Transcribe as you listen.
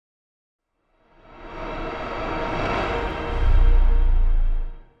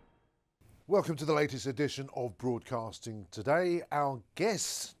Welcome to the latest edition of Broadcasting Today. Our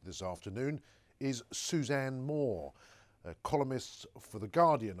guest this afternoon is Suzanne Moore, a columnist for The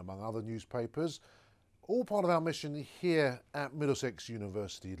Guardian, among other newspapers. All part of our mission here at Middlesex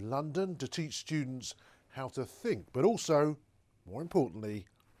University, London, to teach students how to think, but also, more importantly,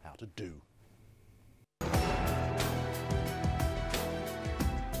 how to do.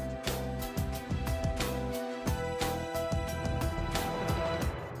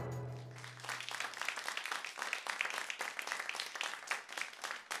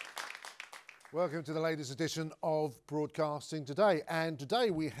 Welcome to the latest edition of Broadcasting Today. And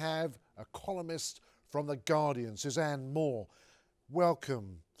today we have a columnist from The Guardian, Suzanne Moore.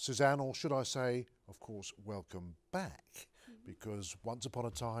 Welcome, Suzanne, or should I say, of course, welcome back. Because once upon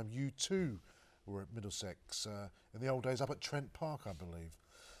a time, you too were at Middlesex, in the old days up at Trent Park, I believe.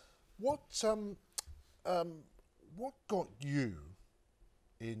 What got you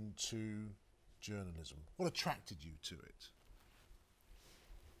into journalism? What attracted you to it?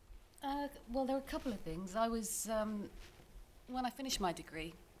 Well, there were a couple of things. I was, when I finished my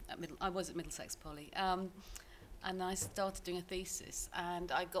degree, I was at Middlesex Poly, and I started doing a thesis,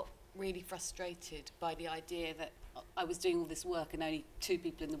 and I got really frustrated by the idea that I was doing all this work and only 2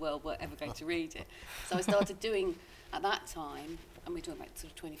 people in the world were ever going to read it. So I started doing, at that time, and we're talking about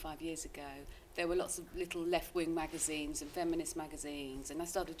sort of 25 years ago, there were lots of little left-wing magazines and feminist magazines, and I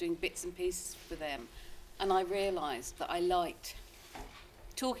started doing bits and pieces for them, and I realised that I liked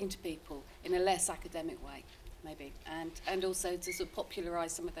talking to people in a less academic way, maybe, and also to sort of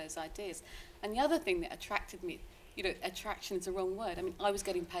popularise some of those ideas. And the other thing that attracted me, you know, attraction is a wrong word. I mean, I was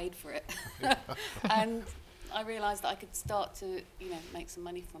getting paid for it, and I realised that I could start to, you know, make some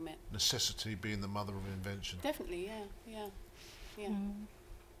money from it. Necessity being the mother of invention. Definitely, yeah.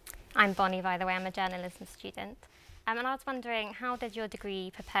 I'm Bonnie, by the way. I'm a journalism student. And I was wondering, how did your degree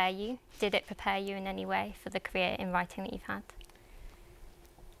prepare you? Did it prepare you in any way for the career in writing that you've had?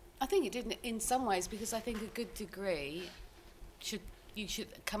 I think it did in some ways, because I think a good degree you should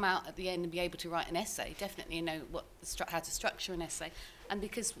come out at the end and be able to write an essay, definitely, you know how to structure an essay. And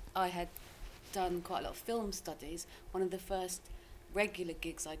because I had done quite a lot of film studies, one of the first regular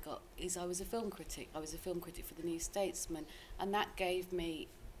gigs I got is I was a film critic. I was a film critic for the New Statesman, and that gave me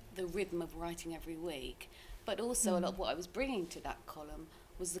the rhythm of writing every week. But also a lot of what I was bringing to that column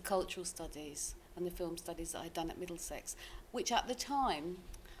was the cultural studies and the film studies that I'd done at Middlesex, which at the time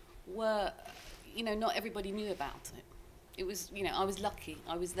were, you know, not everybody knew about it. It was, you know, I was lucky.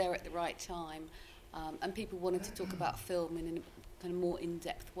 I was there at the right time, and people wanted to talk about film in a kind of more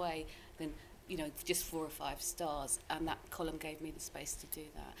in-depth way than, you know, just 4 or 5 stars, and that column gave me the space to do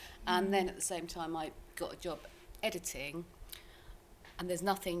that. And then at the same time I got a job editing, and there's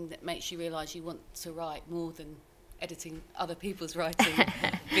nothing that makes you realise you want to write more than editing other people's writing,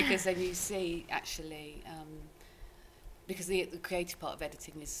 because then you see actually, because the creative part of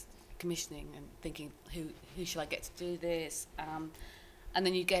editing is commissioning and thinking, who should I get to do this, and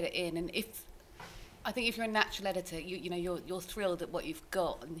then you get it in. And I think if you're a natural editor, you know you're thrilled at what you've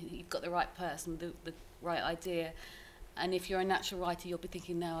got, and you've got the right person, the right idea. And if you're a natural writer, you'll be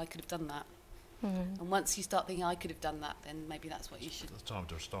thinking, no, I could have done that. And once you start thinking I could have done that, then maybe that's what you should. It's time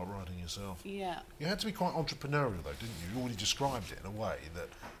to start writing yourself. Yeah. You had to be quite entrepreneurial though, didn't you? You already described it in a way that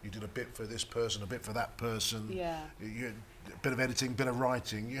you did a bit for this person, a bit for that person. Yeah. You had a bit of editing, a bit of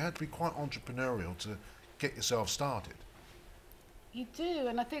writing. You had to be quite entrepreneurial to get yourself started. You do,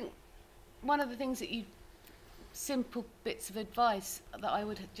 and I think one of the things that simple bits of advice that I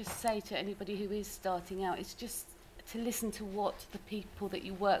would just say to anybody who is starting out is just to listen to what the people that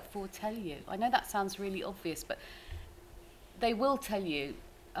you work for tell you. I know that sounds really obvious, but they will tell you,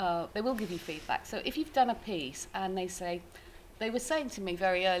 they will give you feedback. So if you've done a piece and they were saying to me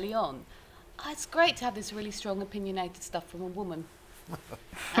very early on, oh, it's great to have this really strong opinionated stuff from a woman.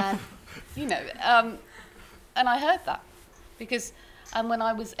 And, you know, and I heard that because when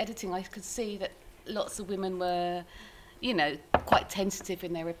I was editing, I could see that lots of women were, you know, quite tentative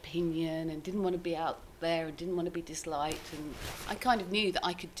in their opinion and didn't want to be out there and didn't want to be disliked, and I kind of knew that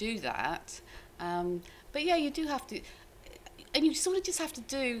I could do that, but yeah, you do have to, and you sort of just have to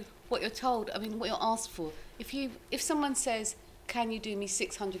do what you're told. I mean, what you're asked for. If someone says, can you do me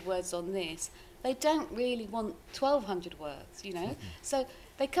 600 words on this, they don't really want 1,200 words, you know. So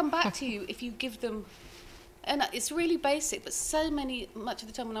they come back to you if you give them, and it's really basic, but much of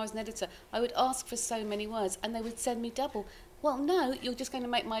the time when I was an editor, I would ask for so many words and they would send me double. Well, no, you're just going to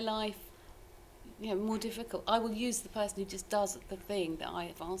make my life, you know, more difficult. I will use the person who just does the thing that I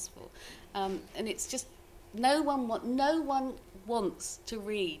have asked for, and it's just no one wants to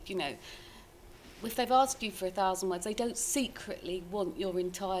read, you know, if they've asked you for 1,000 words, they don't secretly want your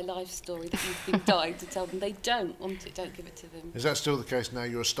entire life story that you've been dying to tell them. They don't want it. Don't give it to them. Is that still the case now?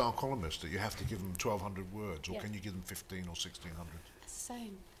 You're a star columnist, that you have to give them 1,200 words, or Yeah. can you give them 1,500 or 1,600? It's the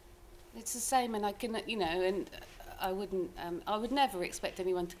same. It's the same, and I can, you know, and I wouldn't. I would never expect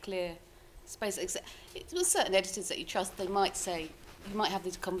anyone to clear space. Except with certain editors that you trust, they might say, you might have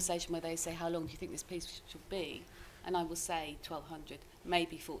this conversation where they say, how long do you think this piece should be? And I will say 1,200,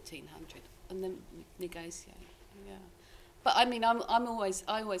 maybe 1,400. And then we negotiate. Yeah, but I mean, I always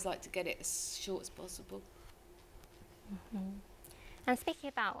like to get it as short as possible. And speaking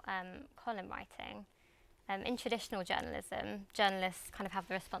about column writing, in traditional journalism, journalists kind of have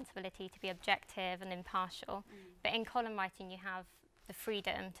the responsibility to be objective and impartial. But in column writing, you have the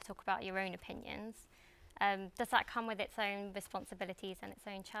freedom to talk about your own opinions. Does that come with its own responsibilities and its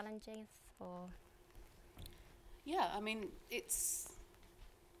own challenges, or? Yeah, I mean, it's.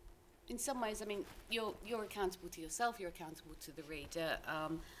 In some ways, I mean, you're accountable to yourself, you're accountable to the reader,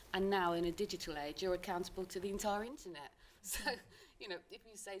 and now in a digital age, you're accountable to the entire internet. So, you know, if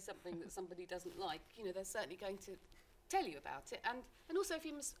you say something that somebody doesn't like, you know, they're certainly going to tell you about it. And also, if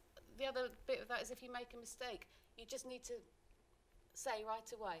you the other bit of that is if you make a mistake, you just need to say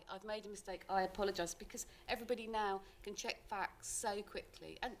right away, I've made a mistake, I apologise, because everybody now can check facts so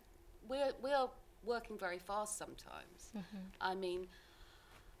quickly, and we are working very fast sometimes. I mean,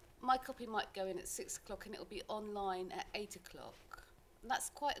 my copy might go in at 6 o'clock and it'll be online at 8 o'clock. And that's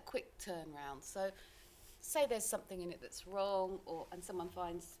quite a quick turnaround. So say there's something in it that's wrong, and someone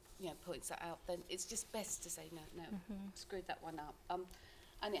finds, you know, points that out, then it's just best to say, no, screwed that one up.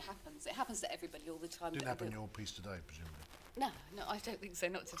 And it happens. It happens to everybody all the time. Didn't happen in your piece today, presumably. No, I don't think so,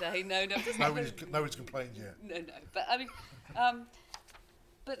 not today. No, it doesn't Nobody's complained yet. No. But I mean,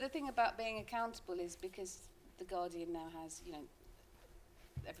 but the thing about being accountable is because The Guardian now has, you know,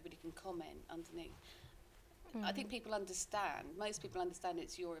 everybody can comment underneath. I think people understand, most people understand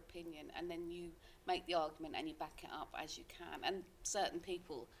it's your opinion, and then you make the argument and you back it up as you can. And certain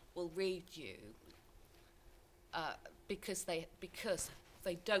people will read you because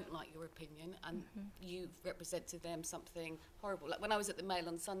they don't like your opinion, and you represent to them something horrible. Like when I was at the Mail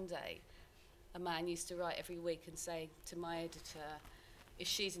on Sunday, a man used to write every week and say to my editor, if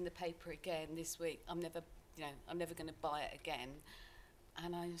she's in the paper again this week, I'm never going to buy it again.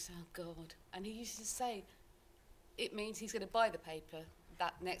 And I was, oh God. And he used to say, it means he's going to buy the paper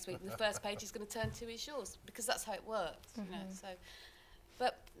that next week, and the first page is going to turn to his yours, because that's how it works, you know. So,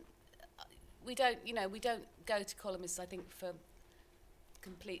 but we don't go to columnists, I think, for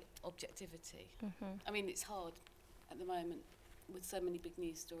complete objectivity. I mean, it's hard at the moment with so many big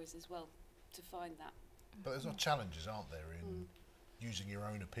news stories as well to find that. But there's challenges, aren't there, in using your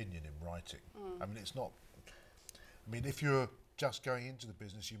own opinion in writing? I mean, it's not. I mean, if you're just going into the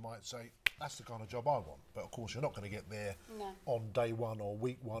business, you might say, that's the kind of job I want. But of course, you're not going to get there on day one or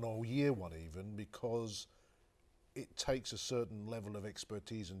week one or year one even, because it takes a certain level of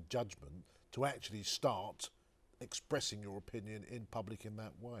expertise and judgment to actually start expressing your opinion in public in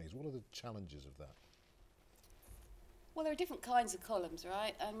that way. What are the challenges of that? Well, there are different kinds of columns,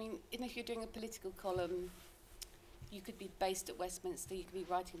 right? I mean, if you're doing a political column, you could be based at Westminster, you could be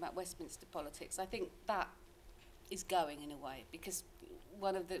writing about Westminster politics. I think that is going in a way, because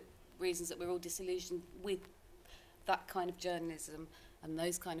one of the reasons that we're all disillusioned with that kind of journalism and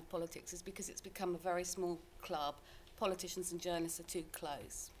those kind of politics is because it's become a very small club. Politicians and journalists are too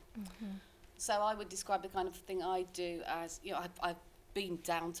close. So I would describe the kind of thing I do as, you know, I've been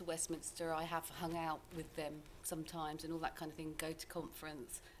down to Westminster, I have hung out with them sometimes and all that kind of thing, go to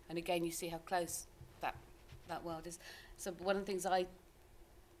conference, and again you see how close that world is. So one of the things I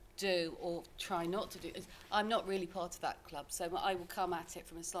do or try not to do is I'm not really part of that club, so I will come at it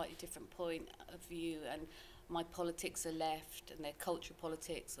from a slightly different point of view, and my politics are left and they're cultural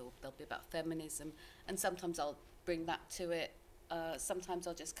politics, or they'll be about feminism, and sometimes I'll bring that to it. Sometimes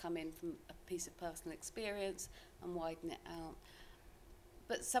I'll just come in from a piece of personal experience and widen it out.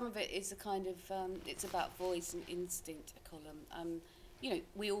 But some of it is a kind of, it's about voice and instinct, a column. You know,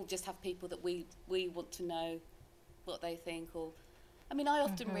 we all just have people that we want to know what they think, or, I mean, I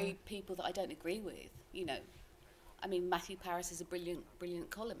often read people that I don't agree with, you know. I mean, Matthew Parris is a brilliant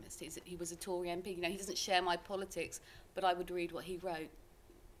columnist. He was a Tory MP, you know, he doesn't share my politics, but I would read what he wrote,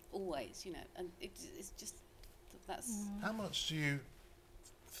 always, you know, and it's just, that's... How much do you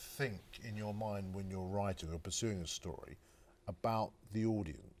think in your mind when you're writing or pursuing a story about the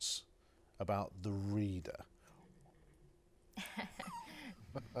audience, about the reader?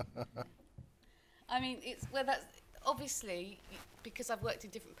 I mean, that's obviously, because I've worked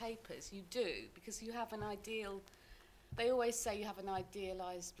in different papers, you do, because you have an ideal they always say you have an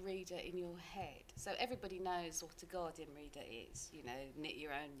idealised reader in your head. So everybody knows what a Guardian reader is, you know, knit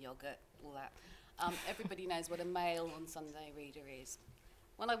your own yoghurt, all that. Everybody knows what a Mail on Sunday reader is.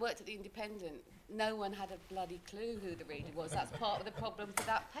 When I worked at the Independent, no one had a bloody clue who the reader was. That's part of the problem for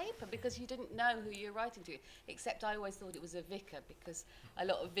that paper, because you didn't know who you were writing to, except I always thought it was a vicar, because a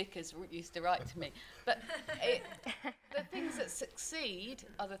lot of vicars used to write to me. But the things that succeed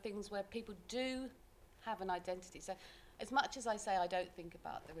are the things where people do have an identity. So as much as I say I don't think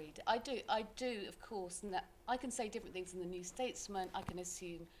about the reader, I do, of course, and that I can say different things in the New Statesman. I can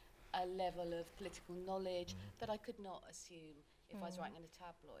assume a level of political knowledge that I could not assume if I was writing in a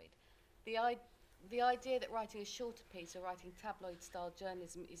tabloid. The idea that writing a shorter piece or writing tabloid-style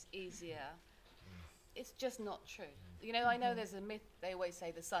journalism is easier, it's just not true. You know, I know there's a myth, they always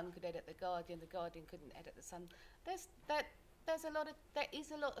say the Sun could edit the Guardian couldn't edit the Sun. There is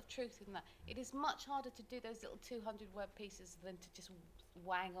a lot of truth in that. It is much harder to do those little 200-word pieces than to just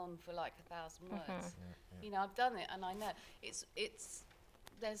wang on for like 1,000 words. You know, I've done it, and I know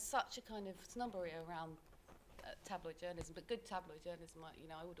there's such a kind of snobbery around tabloid journalism, but good tabloid journalism, you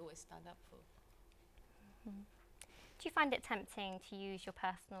know, I would always stand up for. Do you find it tempting to use your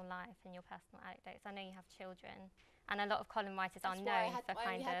personal life and your personal anecdotes? I know you have children, and a lot of column writers are known for I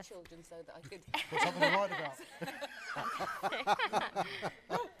kind only had of... children so that I could... Got something to write about.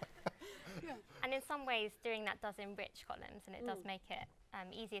 And in some ways, doing that does enrich columns, and it does make it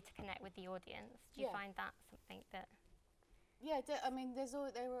easier to connect with the audience. Do you find that something that... Yeah, I mean, there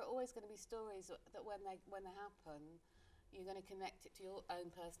are always going to be stories that when they happen, you're going to connect it to your own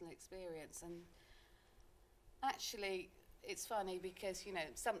personal experience. And actually, it's funny because, you know,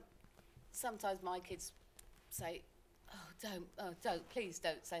 sometimes my kids say, please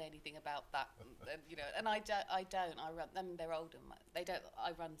don't say anything about that, you know. And I don't. I run. I mean, they're older. They don't.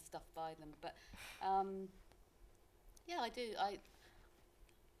 I run stuff by them, but yeah, I do.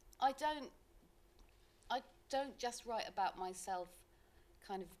 I don't just write about myself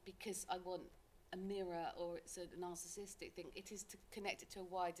kind of because I want a mirror or it's a narcissistic thing. It is to connect it to a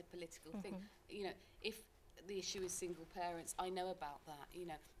wider political thing. You know, if the issue is single parents, I know about that. You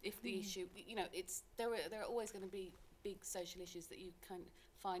know, if the issue, you know, there are always going to be big social issues that you can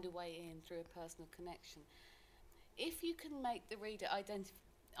find a way in through a personal connection. If you can make the reader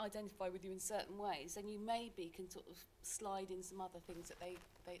identify with you in certain ways, then you maybe can sort of slide in some other things that they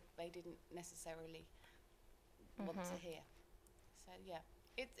didn't necessarily want to hear. So yeah,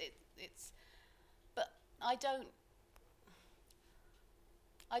 it's. But I don't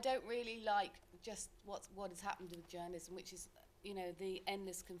really like just what has happened with journalism, which is, you know, the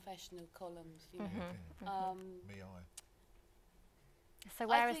endless confessional columns. You know. So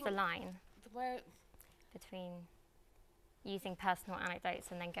where is the line between using personal anecdotes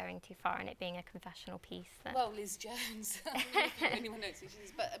and then going too far and it being a confessional piece? Well, Liz Jones. Anyone knows who she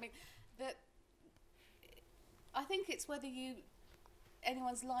is, but I mean, I think it's whether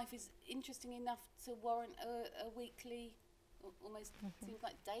anyone's life is interesting enough to warrant a weekly, almost seems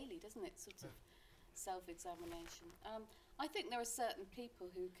like daily, doesn't it, sort of self-examination. I think there are certain people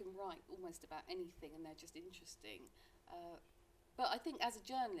who can write almost about anything and they're just interesting. But I think as a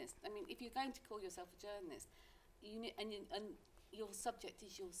journalist, I mean, if you're going to call yourself a journalist, and your subject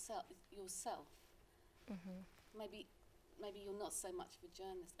is yourself, maybe you're not so much of a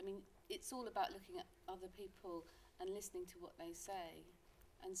journalist. I mean, it's all about looking at other people and listening to what they say.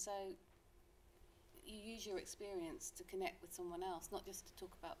 And so you use your experience to connect with someone else, not just to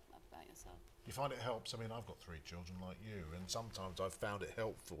talk about yourself. You find it helps? I mean, I've got 3 children like you, and sometimes I've found it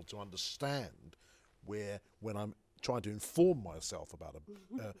helpful to understand when I'm trying to inform myself about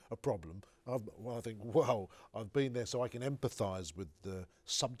a problem, I think, wow, I've been there, so I can empathise with the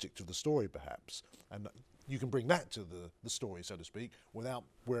subject of the story, perhaps, and you can bring that to the story, so to speak, without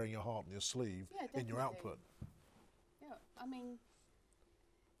wearing your heart on your sleeve in your output. Yeah, I mean,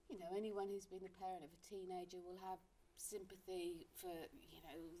 you know, anyone who's been a parent of a teenager will have sympathy for, you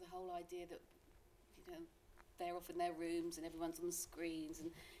know, the whole idea that, you know, they're off in their rooms and everyone's on the screens,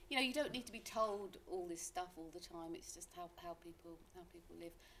 and you know, you don't need to be told all this stuff all the time. It's just how people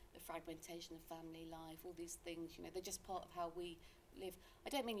live, the fragmentation of family life, all these things. You know, they're just part of how we live. I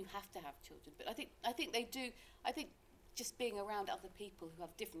don't mean you have to have children, but I think they do. I think just being around other people who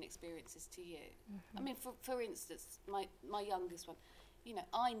have different experiences to you. I mean, for instance, my youngest one, you know,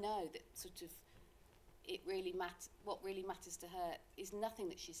 I know that sort of what really matters to her is nothing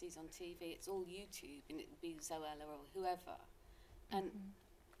that she sees on TV. It's all YouTube, and it would be Zoella or whoever. And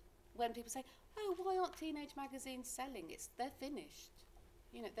when people say, "Oh, why aren't teenage magazines selling?" They're finished.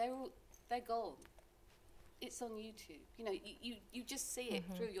 You know, they're gone. It's on YouTube. You know, you just see it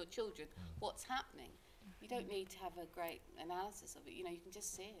through your children, what's happening. You don't need to have a great analysis of it. You know, you can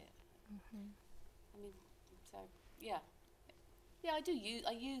just see it. I mean, so yeah, yeah.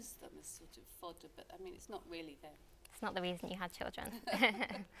 I use them as sort of fodder, but I mean, it's not really them. It's not the reason you had children.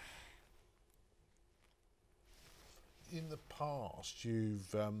 In the past,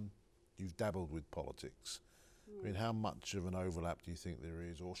 you've dabbled with politics. I mean, how much of an overlap do you think there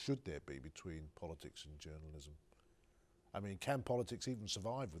is, or should there be, between politics and journalism? I mean, can politics even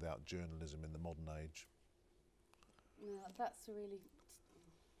survive without journalism in the modern age? No, that's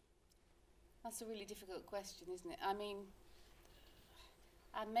a really difficult question, isn't it? I mean,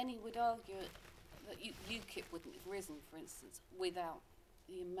 and many would argue that UKIP wouldn't have risen, for instance, without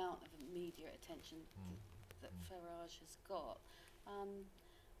the amount of media attention that Farage has got.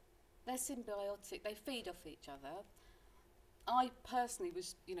 They're symbiotic, they feed off each other. I personally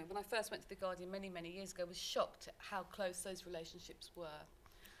was, you know, when I first went to The Guardian many, many years ago, was shocked at how close those relationships were.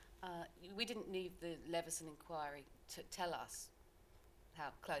 We didn't need the Leveson inquiry to tell us how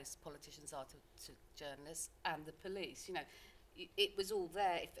close politicians are to journalists and the police. You know, it was all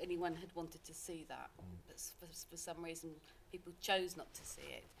there if anyone had wanted to see that. But for some reason, people chose not to see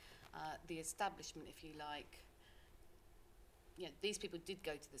it. The establishment, if you like, you know, these people did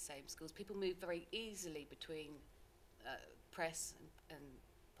go to the same schools. People moved very easily between press and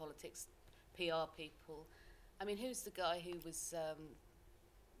politics, PR people. I mean, who's the guy who was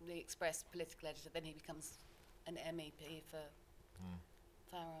the Express political editor? Then he becomes an MEP for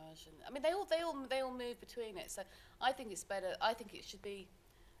Farage. And I mean, they all move between it. So I think it's better. I think it should be.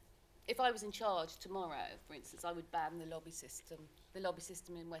 If I was in charge tomorrow, for instance, I would ban the lobby system. The lobby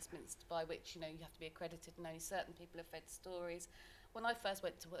system in Westminster, by which, you know, you have to be accredited and only certain people are fed stories. When I first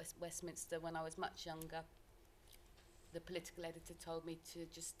went to Westminster, when I was much younger, the political editor told me to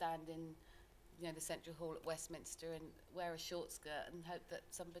just stand in, you know, the Central Hall at Westminster and wear a short skirt and hope that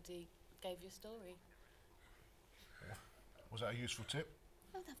somebody gave you a story. Yeah. Was that a useful tip?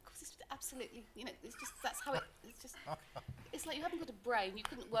 Oh, no, of course, it's absolutely, you know, it's just, that's how it's just, it's like you haven't got a brain, you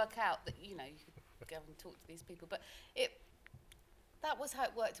couldn't work out that, you know, you could go and talk to these people, but that was how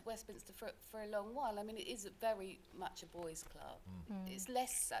it worked at Westminster for a long while. I mean, it is very much a boys' club. It's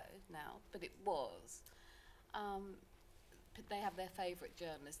less so now, but it was. But they have their favourite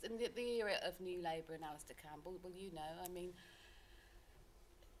journalists. And the era of New Labour and Alistair Campbell, well, you know, I mean,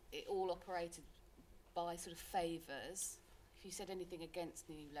 it all operated by sort of favours. If you said anything against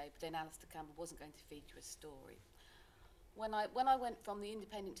New Labour, then Alistair Campbell wasn't going to feature a story. When I went from the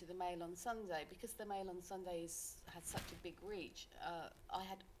Independent to the Mail on Sunday, because the Mail on Sundays had such a big reach, I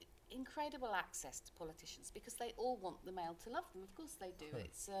had incredible access to politicians because they all want the Mail to love them. Of course they do.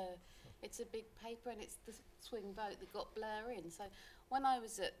 It's a big paper and it's the swing vote that got Blair in. So when I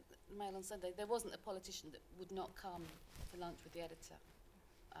was at the Mail on Sunday, there wasn't a politician that would not come for lunch with the editor.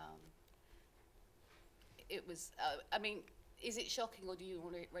 It was, I mean, is it shocking or do you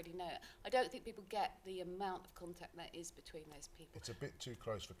already know it? I don't think people get the amount of contact there is between those people. It's a bit too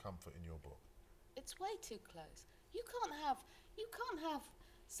close for comfort in your book. It's way too close. You can't have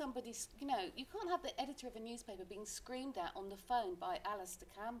somebody, you know, you can't have the editor of a newspaper being screamed at on the phone by Alistair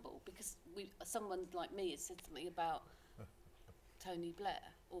Campbell because someone like me has said something about Tony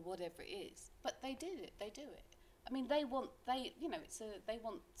Blair or whatever it is. But they do it. I mean, they want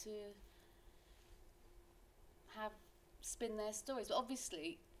to spin their stories. But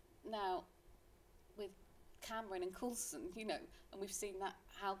obviously now with Cameron and Coulson, you know, and we've seen that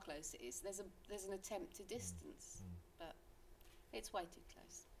how close it is. There's an attempt to distance, but it's way too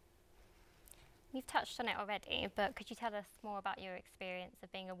close. You've touched on it already, but could you tell us more about your experience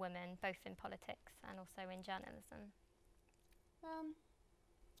of being a woman, both in politics and also in journalism?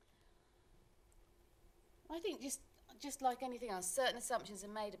 I think just like anything else, certain assumptions are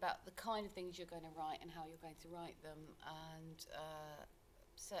made about the kind of things you're going to write and how you're going to write them. And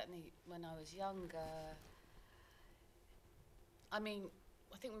certainly when I was younger, I mean,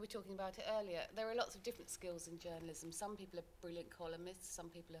 I think we were talking about it earlier, there are lots of different skills in journalism. Some people are brilliant columnists, some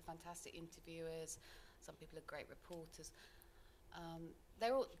people are fantastic interviewers, some people are great reporters.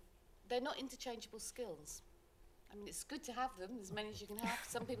 They're not interchangeable skills. I mean, it's good to have them, as many as you can have.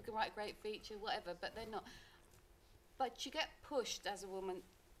 Some people can write a great feature, whatever, but they're not. But you get pushed as a woman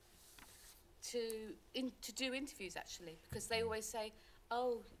to do interviews, actually, because they always say,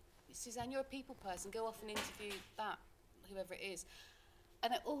 oh, Suzanne, you're a people person, go off and interview that, whoever it is.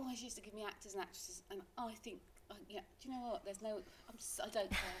 And it always used to give me actors and actresses, and I think, yeah, do you know what, I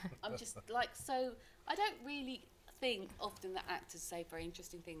don't care. I'm just like, so, I don't really think often that actors say very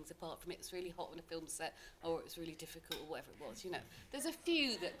interesting things, apart from it was really hot on a film set, or it was really difficult, or whatever it was, you know. There's a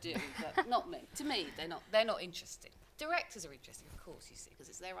few that do, but not me. To me, they're not interesting. Directors are interesting, of course, you see, because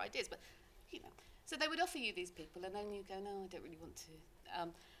it's their ideas, but, you know. So they would offer you these people, and then you go, no, I don't really want to.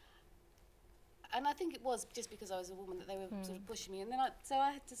 And I think it was just because I was a woman that they were sort of pushing me. And then so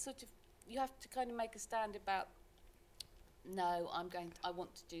I had to sort of, you have to kind of make a stand about, no, I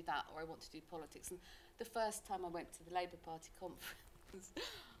want to do that, or I want to do politics. And the first time I went to the Labour Party conference,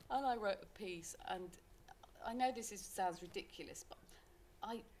 and I wrote a piece, and I know sounds ridiculous, but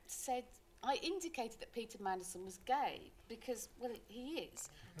I indicated that Peter Mandelson was gay because, well, he is.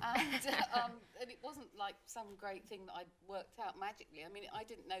 And it wasn't like some great thing that I'd worked out magically. I mean, I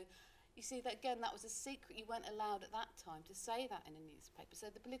didn't know. You see, that again, that was a secret. You weren't allowed at that time to say that in a newspaper. So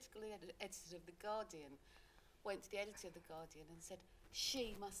the political editor of The Guardian went to the editor of The Guardian and said,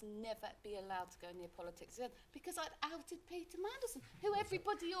 she must never be allowed to go near politics again, because I'd outed Peter Mandelson, who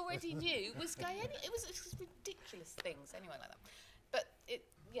everybody already knew was gay. It was ridiculous things, anyway, like that. But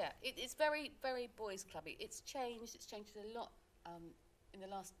it's very, very boys' clubby. It's changed a lot in the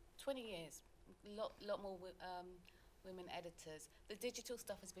last 20 years. A lot more women editors. The digital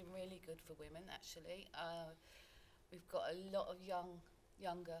stuff has been really good for women, actually. We've got a lot of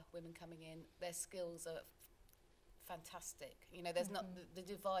younger women coming in. Their skills are fantastic. You know, there's not the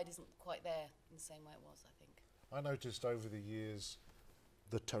divide isn't quite there in the same way it was, I think. I noticed over the years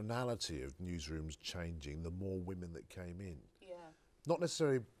the tonality of newsrooms changing, the more women that came in. Yeah. Not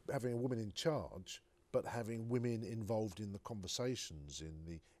necessarily having a woman in charge, but having women involved in the conversations, in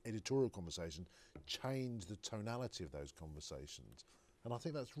the editorial conversation, change the tonality of those conversations. And I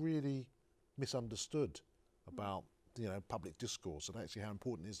think that's really misunderstood about, you know, public discourse and actually how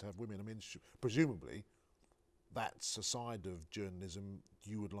important it is to have women. I mean, presumably, that's a side of journalism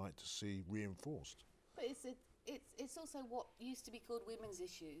you would like to see reinforced. But it's also what used to be called women's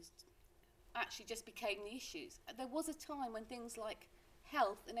issues actually just became the issues. There was a time when things like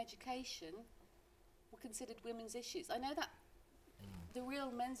health and education were considered women's issues. I know that the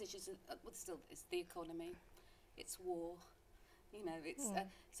real men's issues are, still, it's the economy, it's war, you know, it's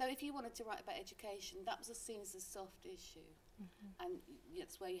so if you wanted to write about education, that was seen as a soft issue, and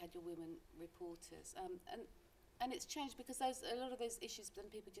that's where you had your women reporters, and it's changed because a lot of those issues, then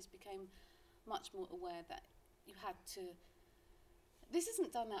people just became much more aware that you had to. This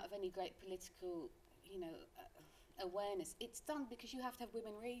isn't done out of any great political, you know, awareness. It's done because you have to have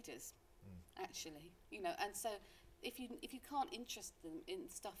women readers, actually, you know, and so if you can't interest them in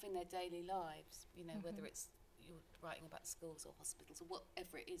stuff in their daily lives, you know, whether it's you're writing about schools or hospitals or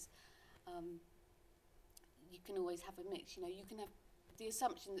whatever it is, you can always have a mix. You know, you can have the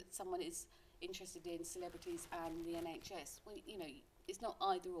assumption that someone is interested in celebrities and the NHS. Well, you know, it's not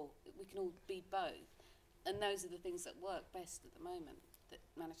either or. We can all be both, and those are the things that work best at the moment, that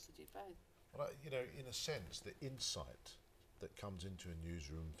manage to do both. Well, you know, in a sense, the insight that comes into a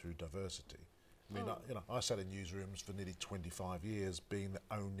newsroom through diversity. I mean, you know, I sat in newsrooms for nearly 25 years, being the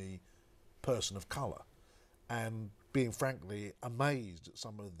only person of colour, and being frankly amazed at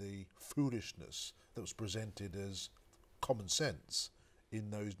some of the foolishness that was presented as common sense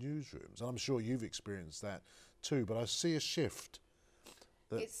in those newsrooms. And I'm sure you've experienced that too, but I see a shift.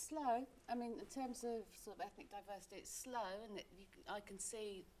 It's slow. I mean, in terms of sort of ethnic diversity, it's slow, and I can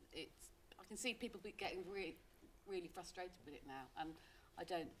see people getting really, really frustrated with it now, and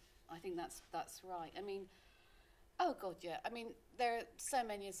I think that's right. I mean, oh God, yeah. I mean, there are so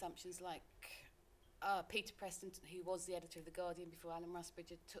many assumptions, like Peter Preston, who was the editor of The Guardian before Alan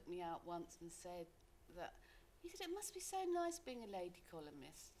Rusbridger, took me out once and said that, he said, it must be so nice being a lady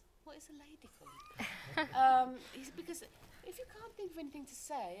columnist. What is a lady columnist? He said, because if you can't think of anything to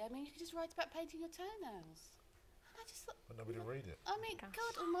say, I mean, you could just write about painting your toenails. And I just thought, but nobody will read it. I mean,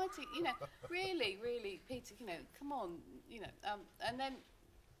 God almighty, you know, really, really, Peter, you know, come on, you know, and then,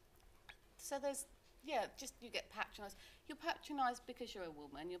 so there's, yeah, just you get patronised. You're patronised because you're a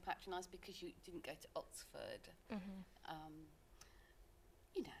woman. You're patronised because you didn't go to Oxford.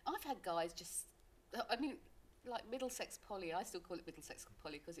 You know, I've had guys just, I mean, like Middlesex Poly, I still call it Middlesex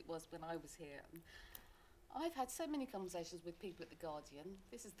Poly because it was when I was here. I've had so many conversations with people at The Guardian.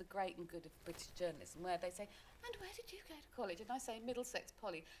 This is the great and good of British journalism, where they say, and where did you go to college? And I say Middlesex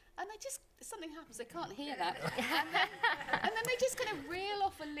Poly. And they just, something happens, they can't hear that. and then they just kind of reel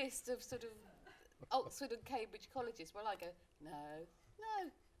off a list of sort of Oxford and Cambridge colleges, where I go, no.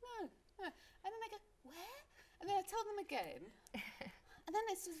 And then they go, where? And then I tell them again. And then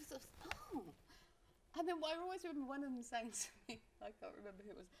it's sort of, oh. And then I always remember one of them saying to me, I can't remember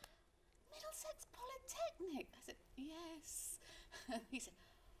who it was, Middlesex Polytechnic. I said, yes. And he said,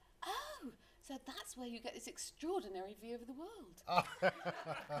 oh, so that's where you get this extraordinary view of the world. And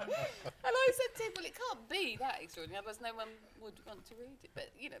I said to him, well, it can't be that extraordinary, otherwise no one would want to read it. But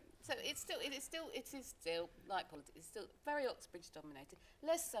you know, so it is still like politics. It's still very Oxbridge dominated.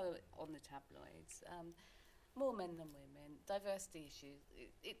 Less so on the tabloids. More men than women. Diversity issues.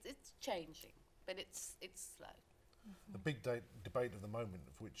 It's changing, but it's slow. The big debate of the moment,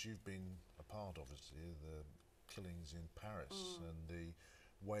 of which you've been a part, obviously, the killings in Paris and the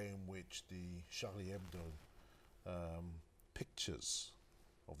way in which the Charlie Hebdo pictures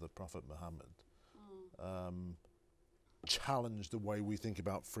of the Prophet Muhammad challenge the way we think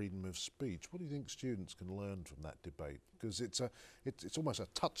about freedom of speech. What do you think students can learn from that debate? Because it's almost a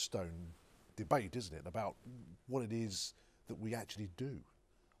touchstone debate, isn't it, about what it is that we actually do.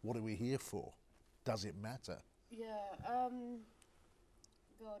 What are we here for? Does it matter? Yeah. God,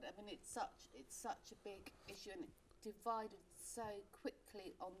 I mean, it's such a big issue, and it divided so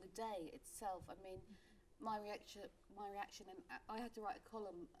quickly on the day itself. I mean, my reaction, and I had to write a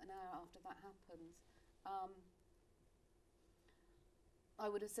column an hour after that happened. I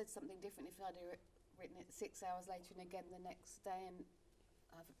would have said something different if I'd written it 6 hours later and again the next day. And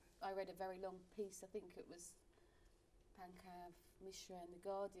I read a very long piece. I think it was Pankaj Mishra in The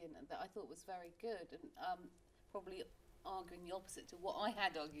Guardian, and that I thought was very good, and probably arguing the opposite to what I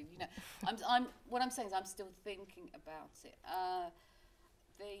had argued. You know, what I'm saying is I'm still thinking about it.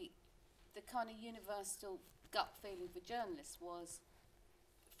 The kind of universal gut feeling for journalists was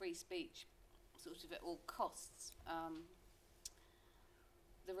free speech, sort of at all costs.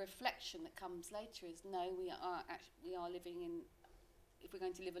 The reflection that comes later is no, we are living in. If we're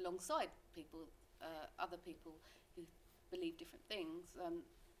going to live alongside people, other people who believe different things,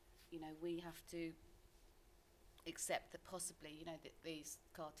 you know, we have to accept that possibly, you know, that these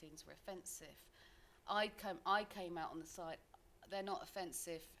cartoons were offensive. I came out on the side, they're not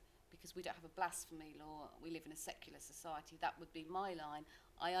offensive because we don't have a blasphemy law, we live in a secular society. That would be my line.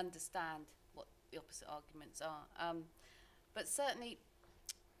 I understand what the opposite arguments are. But certainly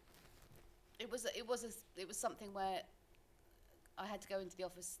it was something where I had to go into the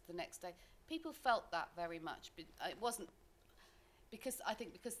office the next day. People felt that very much, but it wasn't because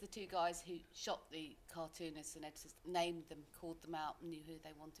the two guys who shot the cartoonists and editors named them, called them out, knew who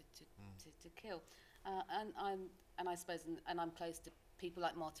they wanted to kill, and I suppose I'm close to people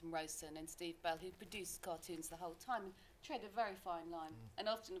like Martin Rosen and Steve Bell, who produced cartoons the whole time and tread a very fine line. And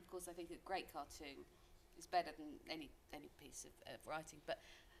often, of course, I think a great cartoon is better than any piece of writing, but.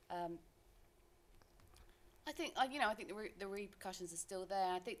 I think the repercussions are still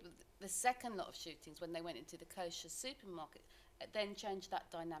there. I think the second lot of shootings, when they went into the kosher supermarket, it then changed that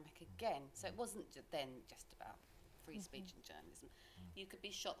dynamic again. So it wasn't then just about free speech and journalism. You could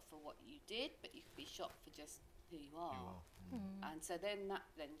be shot for what you did, but you could be shot for just who you are. And so then that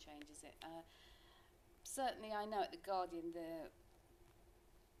then changes it. Certainly, I know at The Guardian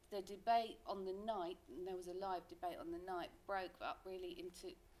the debate on the night, and there was a live debate on the night, broke up really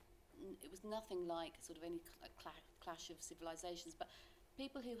into. It was nothing like sort of any clash of civilizations, but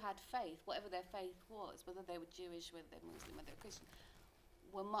people who had faith, whatever their faith was, whether they were Jewish, whether they were Muslim, whether they were Christian,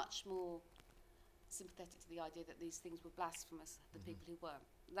 were much more sympathetic to the idea that these things were blasphemous than people who weren't.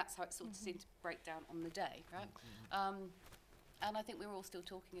 That's how it sort of seemed to break down on the day, right? And I think we were all still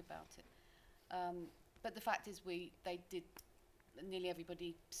talking about it. But the fact is nearly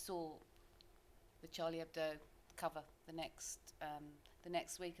everybody saw the Charlie Hebdo cover the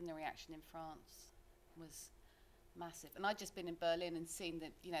next week, and the reaction in France was massive. And I'd just been in Berlin and seen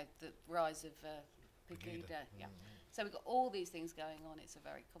the rise of Pegida. Yeah. So we've got all these things going on. It's a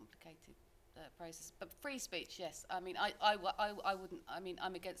very complicated process. But free speech, yes. I mean, I wouldn't. I mean,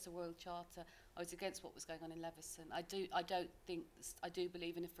 I'm against the Royal Charter. I was against what was going on in Leveson. I do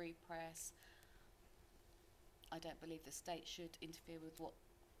believe in a free press. I don't believe the state should interfere with what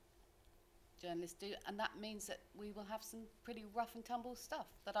journalists do, and that means that we will have some pretty rough and tumble stuff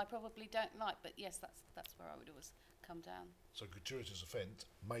that I probably don't like. But yes, that's where I would always come down. So gratuitous offence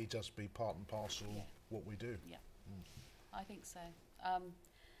may just be part and parcel what we do. Yeah, I think so.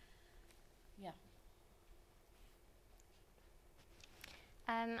 Yeah.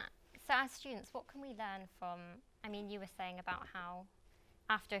 So as students, what can we learn from? I mean, you were saying about how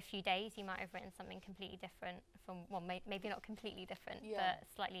after a few days you might have written something completely different from, well, maybe not completely different, but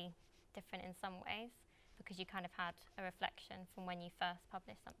slightly different in some ways, because you kind of had a reflection from when you first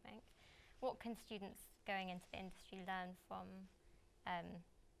published something. What can students going into the industry learn from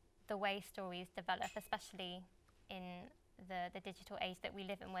the way stories develop, especially in the digital age that we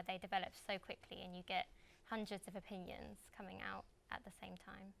live in, where they develop so quickly and you get hundreds of opinions coming out at the same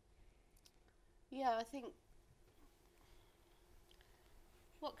time? Yeah, I think,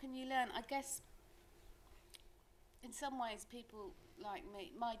 what can you learn? I guess in some ways people like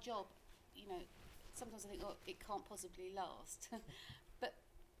me, my job, you know, sometimes I think, oh, it can't possibly last. But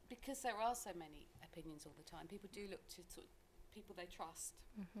because there are so many opinions all the time, people do look to sort of people they trust.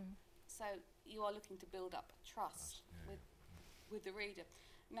 So you are looking to build up trust with the reader.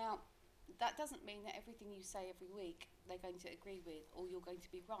 Now, that doesn't mean that everything you say every week they're going to agree with or you're going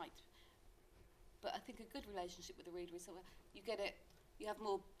to be right. But I think a good relationship with the reader is that you get it, you have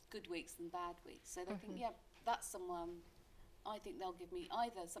more good weeks than bad weeks. So they think, yeah, that's someone, I think they'll give me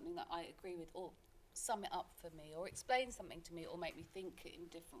either something that I agree with or sum it up for me or explain something to me or make me think it in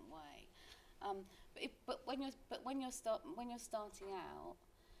a different way. But when you're starting out,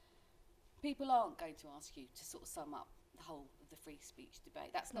 people aren't going to ask you to sort of sum up the whole of the free speech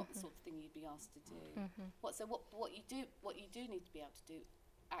debate. That's not the sort of thing you'd be asked to do. What you do need to be able to do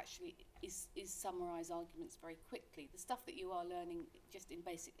actually is summarise arguments very quickly. The stuff that you are learning just in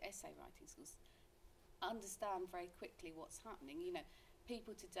basic essay writing schools, understand very quickly what's happening. You know,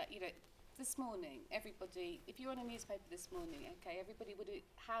 people today, you know, this morning, everybody, if you're on a newspaper this morning, okay, everybody would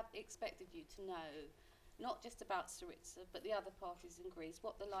have expected you to know not just about Syriza, but the other parties in Greece,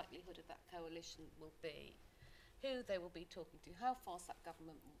 what the likelihood of that coalition will be, who they will be talking to, how fast that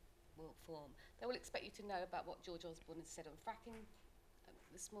government will form. They will expect you to know about what George Osborne has said on fracking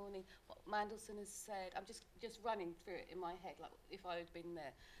this morning, what Mandelson has said. I'm just running through it in my head, like if I had been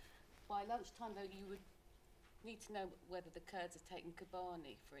there. By lunchtime, though, you would need to know whether the Kurds have taken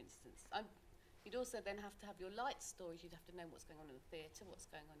Kobani, for instance. You'd also then have to have your light stories. You'd have to know what's going on in the theatre, what's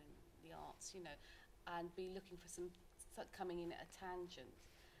going on in the arts, you know, and be looking for some coming in at a tangent.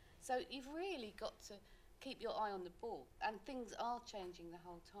 So you've really got to keep your eye on the ball, and things are changing the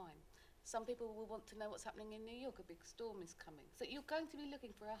whole time. Some people will want to know what's happening in New York. A big storm is coming. So you're going to be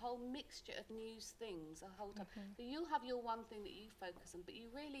looking for a whole mixture of news things a whole time. So you'll have your one thing that you focus on, but you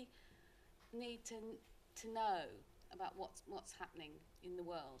really need to know about what's happening in the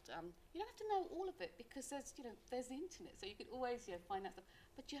world. You don't have to know all of it because there's the internet, so you could always find out stuff.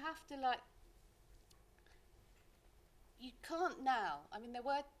 But you have to you can't now. I mean,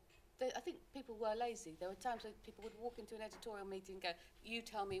 I think people were lazy. There were times when people would walk into an editorial meeting and go, "You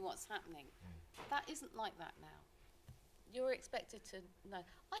tell me what's happening." That isn't like that now. You're expected to know.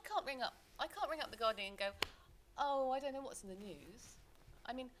 I can't ring up the Guardian and go, "Oh, I don't know what's in the news."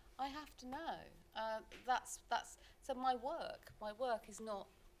 I mean, I have to know. So my work is not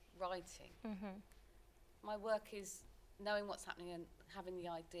writing. My work is knowing what's happening and having the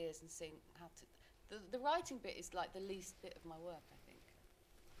ideas and seeing how to. The writing bit is like the least bit of my work, I think.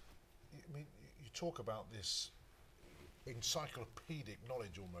 I mean, you talk about this encyclopedic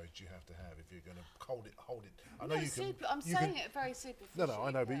knowledge almost you have to have if you're going to hold it. I know I'm saying it very superficially. No,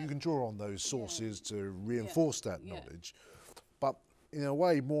 I know, but you can draw on those sources to reinforce that knowledge. But in a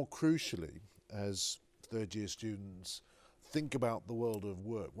way, more crucially, as third-year students think about the world of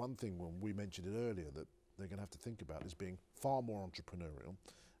work, one thing when we mentioned it earlier that they're going to have to think about is being far more entrepreneurial.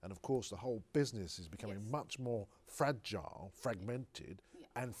 And of course, the whole business is becoming much more fragile, fragmented,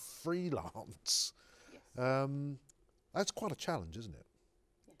 and freelance. That's quite a challenge, isn't it?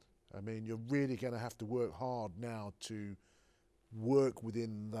 I mean, you're really going to have to work hard now to work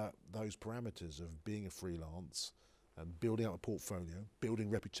within those parameters of being a freelance and building up a portfolio, building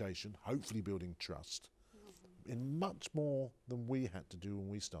reputation, hopefully building trust, in much more than we had to do when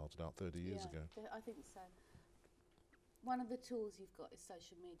we started out 30 years ago. I think so. One of the tools you've got is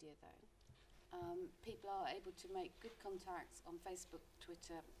social media, though. People are able to make good contacts on Facebook,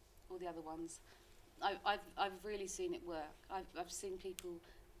 Twitter, all the other ones. I've really seen it work. I've seen people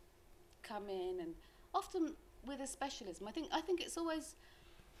come in, and often with a specialism. I think it's always.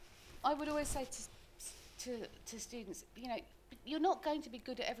 I would always say to students, you know, you're not going to be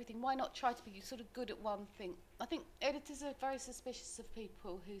good at everything. Why not try to be sort of good at one thing? I think editors are very suspicious of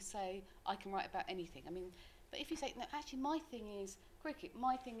people who say I can write about anything. I mean. But if you say, no, actually my thing is cricket,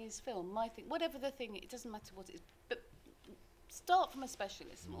 my thing is film, my thing, whatever the thing, it doesn't matter what it is, but start from a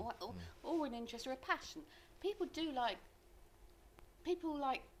specialism or an interest or a passion. People like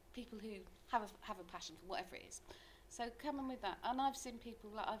people who have a passion for whatever it is. So come on with that. And I've seen people,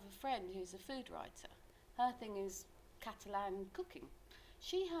 like I have a friend who's a food writer. Her thing is Catalan cooking.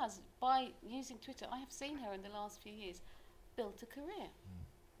 She has, by using Twitter, I have seen her in the last few years, built a career.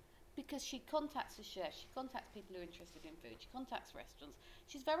 Because she contacts the chefs, she contacts people who are interested in food, she contacts restaurants.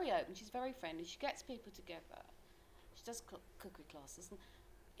 She's very open, she's very friendly, she gets people together. She does cookery classes, and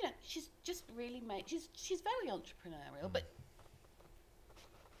you know, she's just really she's very entrepreneurial, but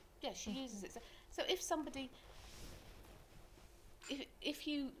yeah, she uses it. So if somebody, if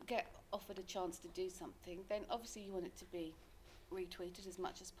you get offered a chance to do something, then obviously you want it to be retweeted as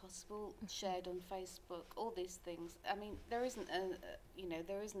much as possible, shared on Facebook, all these things. I mean, there isn't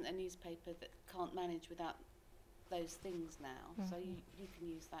a newspaper that can't manage without those things now. So you can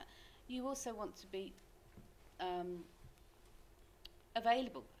use that. You also want to be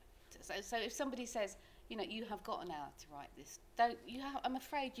available. So if somebody says, you know, you have got an hour to write this, I'm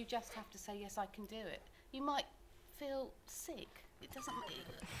afraid you just have to say, yes, I can do it. You might feel sick. It doesn't mean,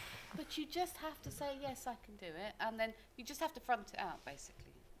 but you just have to say, yes, I can do it, and then you just have to front it out,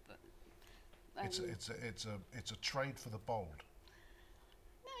 basically. But it's a trade for the bold.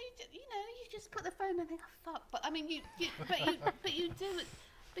 No, you just put the phone and think, oh, fuck. But I mean, you do it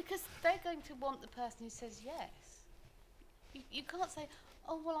because they're going to want the person who says yes. You can't say,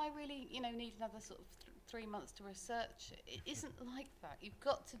 oh well, I really need another sort of 3 months to research it. It isn't like that. You've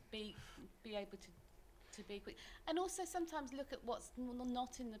got to be able to be quick, and also sometimes look at what's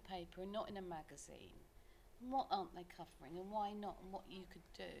not in the paper and not in a magazine. What aren't they covering, and why not, and what you could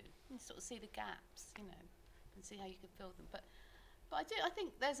do, and sort of see the gaps, and see how you could fill them. But I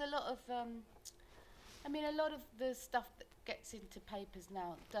think there's a lot of a lot of the stuff that gets into papers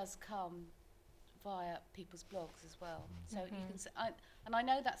now does come via people's blogs as well. So you can and I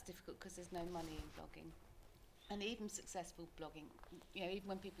know that's difficult because there's no money in blogging, and even successful blogging, even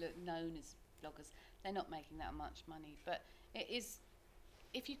when people are known as bloggers, they're not making that much money. But it is,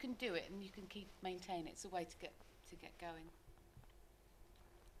 if you can do it and you can maintain it, it's a way to get going,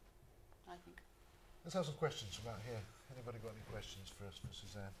 I think. Let's have some questions from out here. Anybody got any questions for us, for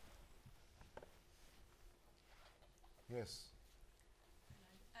Suzanne? Yes.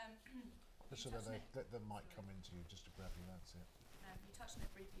 Just so that that might come into you, just to grab you, that's it. You touched on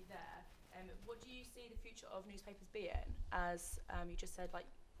it briefly there. What do you see the future of newspapers being? As you just said, like,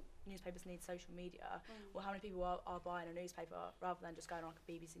 newspapers need social media. Well, how many people are buying a newspaper rather than just going on like a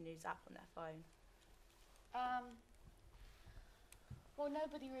BBC News app on their phone? Well,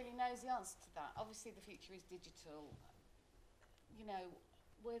 nobody really knows the answer to that. Obviously, the future is digital.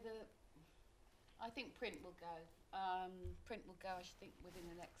 I think print will go. Print will go, I think, within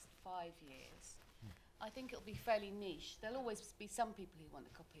the next 5 years. I think it'll be fairly niche. There'll always be some people who want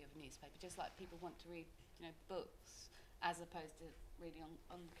a copy of a newspaper, just like people want to read, books as opposed to reading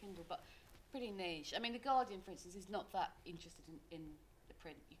on Kindle, but pretty niche. I mean, The Guardian, for instance, is not that interested in the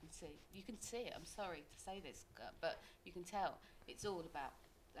print. You can see it. I'm sorry to say this, but you can tell it's all about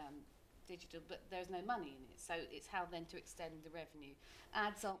digital, but there's no money in it. So it's how then to extend the revenue.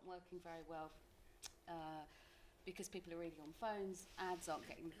 Ads aren't working very well because people are reading on phones. Ads aren't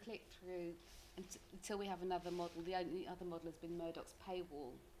getting the click-through until we have another model. The only other model has been Murdoch's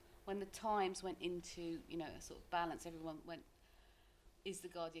paywall. When the Times went into, a sort of balance, everyone went, is The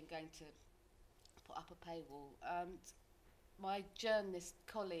Guardian going to put up a paywall? And my journalist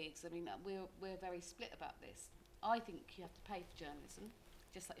colleagues, I mean, we're very split about this. I think you have to pay for journalism,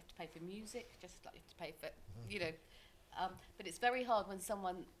 just like you have to pay for music, just like you have to pay for, but it's very hard when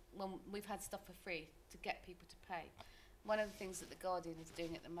we've had stuff for free to get people to pay. One of the things that The Guardian is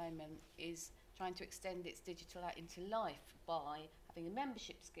doing at the moment is trying to extend its digital out into life by having a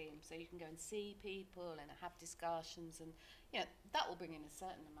membership scheme, so you can go and see people and have discussions, and that will bring in a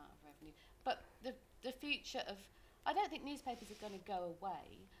certain amount of revenue. But the future of, I don't think newspapers are going to go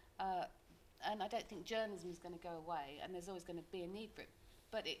away, and I don't think journalism is going to go away, and there's always going to be a need for it.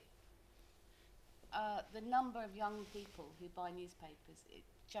 But the number of young people who buy newspapers is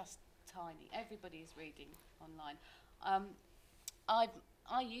just tiny. Everybody is reading online.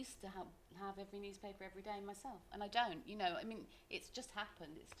 I used to have every newspaper every day myself, and I don't. I mean, it's just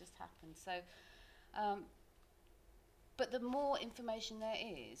happened. So, but the more information there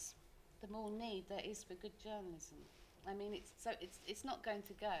is, the more need there is for good journalism. I mean, it's not going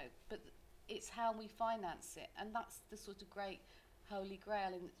to go, but it's how we finance it, and that's the sort of great holy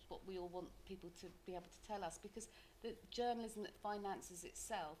grail, and it's what we all want people to be able to tell us, because the journalism that finances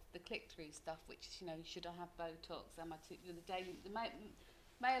itself, the click-through stuff, which should I have Botox? Am I the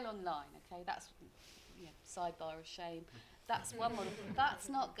Mail Online? Okay, that's sidebar of shame. That's one model. That's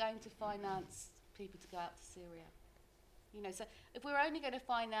not going to finance people to go out to Syria. So if we're only going to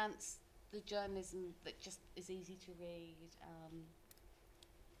finance the journalism that just is easy to read,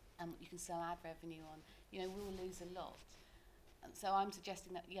 and you can sell ad revenue on, we will lose a lot. And so I'm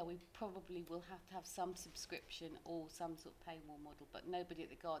suggesting that, we probably will have to have some subscription or some sort of paywall model, but nobody at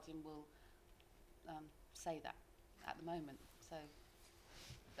The Guardian will say that at the moment. So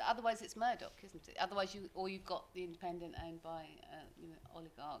otherwise it's Murdoch, isn't it? Otherwise you've got the Independent owned by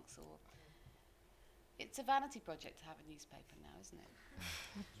oligarchs, or it's a vanity project to have a newspaper now, isn't it?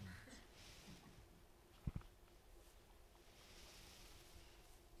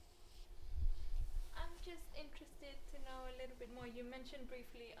 I'm just interested to know a little bit more. You mentioned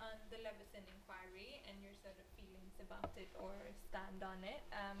briefly on the Leveson inquiry and your sort of feelings about it or stand on it.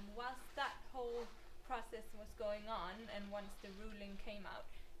 Whilst that whole process was going on and once the ruling came out,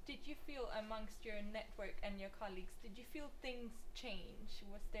 did you feel amongst your network and your colleagues, did you feel things change?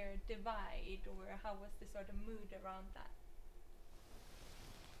 Was there a divide, or how was the sort of mood around that?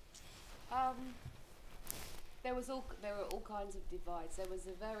 There were all kinds of divides. There was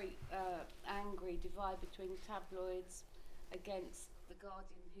a very angry divide between tabloids against the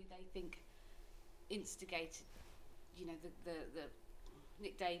Guardian, who they think instigated, you know, the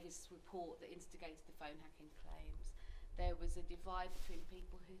Nick Davis report that instigated the phone hacking claims. There was a divide between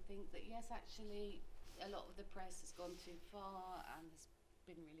people who think that yes, actually, a lot of the press has gone too far and has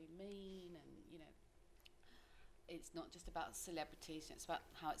been really mean, and you know, it's not just about celebrities; it's about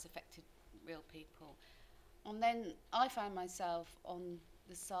how it's affected real people. And then I found myself on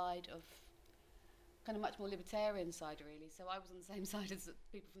the side of kind of much more libertarian side, really. So I was on the same side as the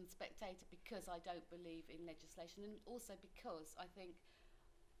people from The Spectator, because I don't believe in legislation, and also because I think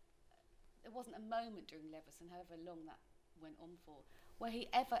there wasn't a moment during Leveson, however long that went on for, where he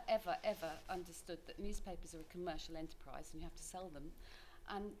ever understood that newspapers are a commercial enterprise and you have to sell them,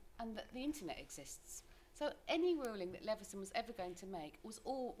 and that the internet exists. So any ruling that Leveson was ever going to make was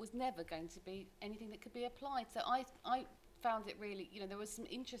never going to be anything that could be applied. So I found it really, you know, there was some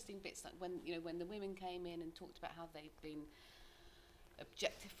interesting bits, like when the women came in and talked about how they've been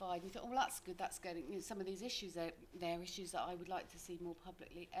objectified, and you thought, oh, well, that's good, that's getting, you know, some of these issues, they're issues that I would like to see more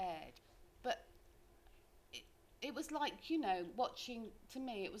publicly aired. But it was like, you know, to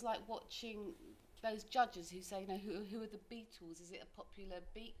me, it was like watching those judges who say, you know, who are the Beatles? Is it a popular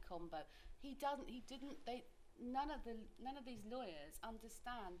beat combo? None of these lawyers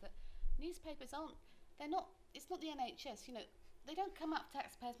understand that newspapers it's not the NHS, you know, they don't come out of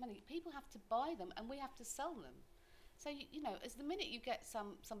taxpayers' money. People have to buy them and we have to sell them. So, you know, as the minute you get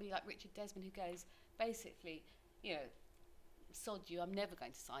somebody like Richard Desmond who goes, basically, you know, sod you, I'm never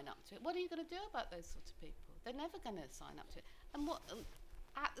going to sign up to it. What are you going to do about those sort of people? They're never going to sign up to it. And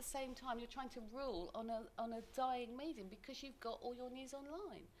at the same time, you're trying to rule on a dying medium, because you've got all your news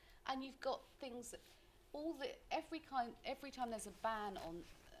online, and you've got things that every time there's a ban on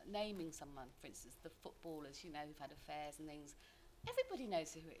naming someone, for instance, the footballers, you know, who've had affairs and things, everybody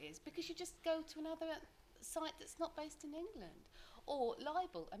knows who it is, because you just go to another site that's not based in England. Or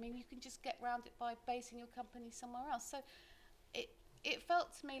libel, I mean, you can just get around it by basing your company somewhere else. So it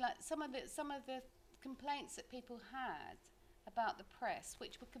felt to me like some of the complaints that people had about the press,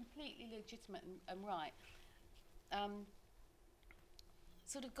 which were completely legitimate and right,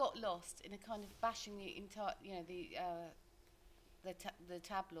 sort of got lost in a kind of bashing the entire, you know, the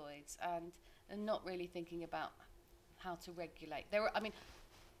tabloids, and not really thinking about how to regulate. I mean,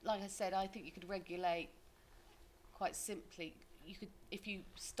 like I said, I think you could regulate quite simply. You could, if you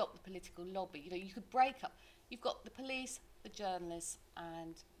stop the political lobby, you know, you could break up. You've got the police, the journalists,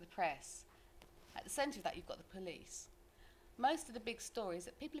 and the press. At the centre of that, you've got the police. Most of the big stories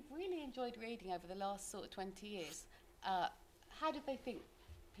that people have really enjoyed reading over the last sort of 20 years, how did they think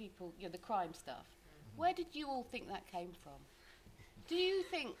people, you know, the crime stuff, where did you all think that came from?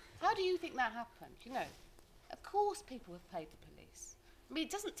 How do you think that happened? You know, of course people have paid the police. I mean,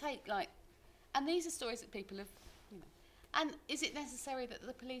 it doesn't take and these are stories that people have, you know. And is it necessary that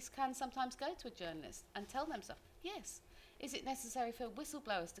the police can sometimes go to a journalist and tell them stuff? Yes. Is it necessary for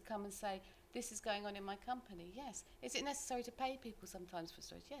whistleblowers to come and say, this is going on in my company? Yes. Is it necessary to pay people sometimes for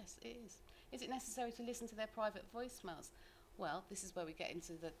stories? Yes, it is. Is it necessary to listen to their private voicemails? Well, this is where we get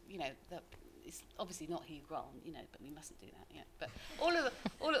into the, you know, it's obviously not Hugh Grant, you know, but we mustn't do that, yeah. But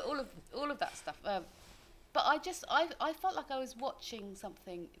all of that stuff. But I felt like I was watching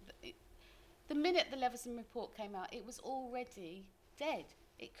something. The minute the Leveson report came out, it was already dead.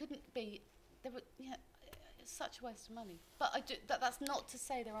 It couldn't be. There were, you know, it's such a waste of money. But that's not to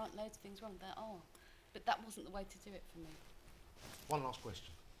say there aren't loads of things wrong. There are, but that wasn't the way to do it for me. One last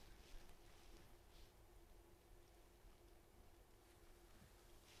question.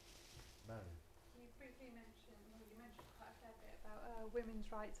 You briefly mentioned, you mentioned quite a fair bit about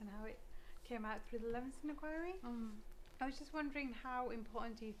women's rights and how it came out through the Leveson inquiry. I was just wondering, how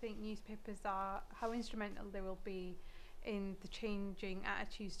important do you think newspapers are, how instrumental they will be in the changing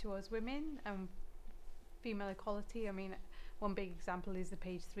attitudes towards women and female equality? I mean, one big example is the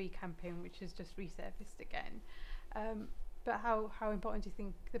Page 3 campaign, which has just resurfaced again. But how important do you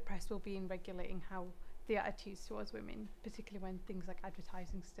think the press will be in regulating how the attitudes towards women, particularly when things like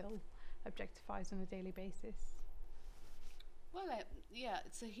advertising still objectifies on a daily basis? Well, yeah,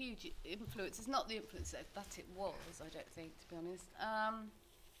 it's a huge influence. It's not the influence that it was, I don't think, to be honest.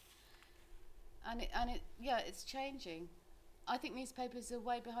 And it, yeah, it's changing. I think newspapers are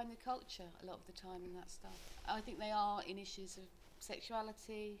way behind the culture a lot of the time in that stuff. I think they are in issues of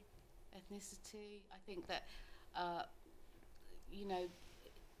sexuality, ethnicity. I think that, you know,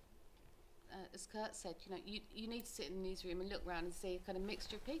 as Kurt said, you know, you need to sit in the newsroom and look around and see a kind of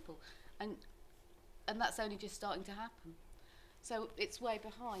mixture of people, and that's only just starting to happen. So it's way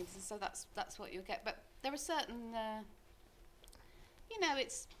behind, and so that's what you'll get. But there are certain, you know,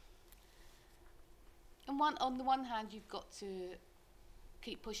 it's on the one hand you've got to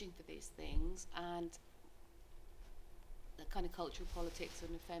keep pushing for these things and the kind of cultural politics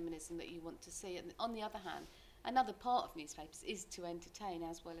and the feminism that you want to see, and on the other hand, another part of newspapers is to entertain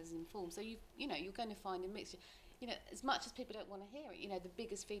as well as inform. So you know, you're going to find a mixture. You know, as much as people don't want to hear it, you know, the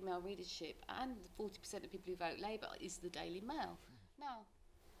biggest female readership and 40% of people who vote Labour is the Daily Mail. Now,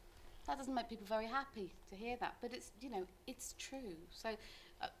 that doesn't make people very happy to hear that, but it's, you know, it's true. So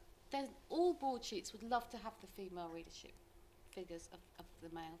all broadsheets would love to have the female readership figures of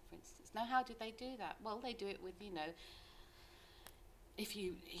the Mail, for instance. Now, how do they do that? Well, they do it with, you know, if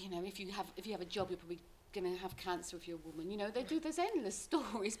you have a job, you're probably going to have cancer if you're a woman. You know, they do. There's endless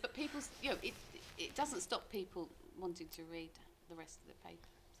stories, but people, you know, it doesn't stop people wanting to read the rest of the paper.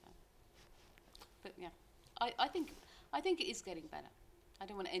 So, but yeah, I think it is getting better. I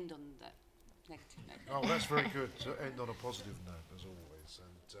don't want to end on that negative note. Oh, that's very good to end on a positive note, as always.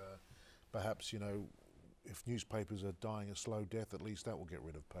 And perhaps, you know, if newspapers are dying a slow death, at least that will get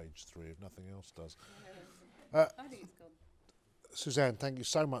rid of page 3 if nothing else does. I think it's gone. Suzanne, thank you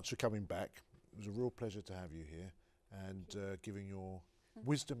so much for coming back. It was a real pleasure to have you here and giving your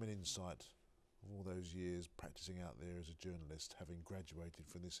wisdom and insight of all those years practising out there as a journalist, having graduated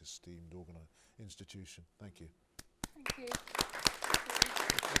from this esteemed institution. Thank you. Thank you.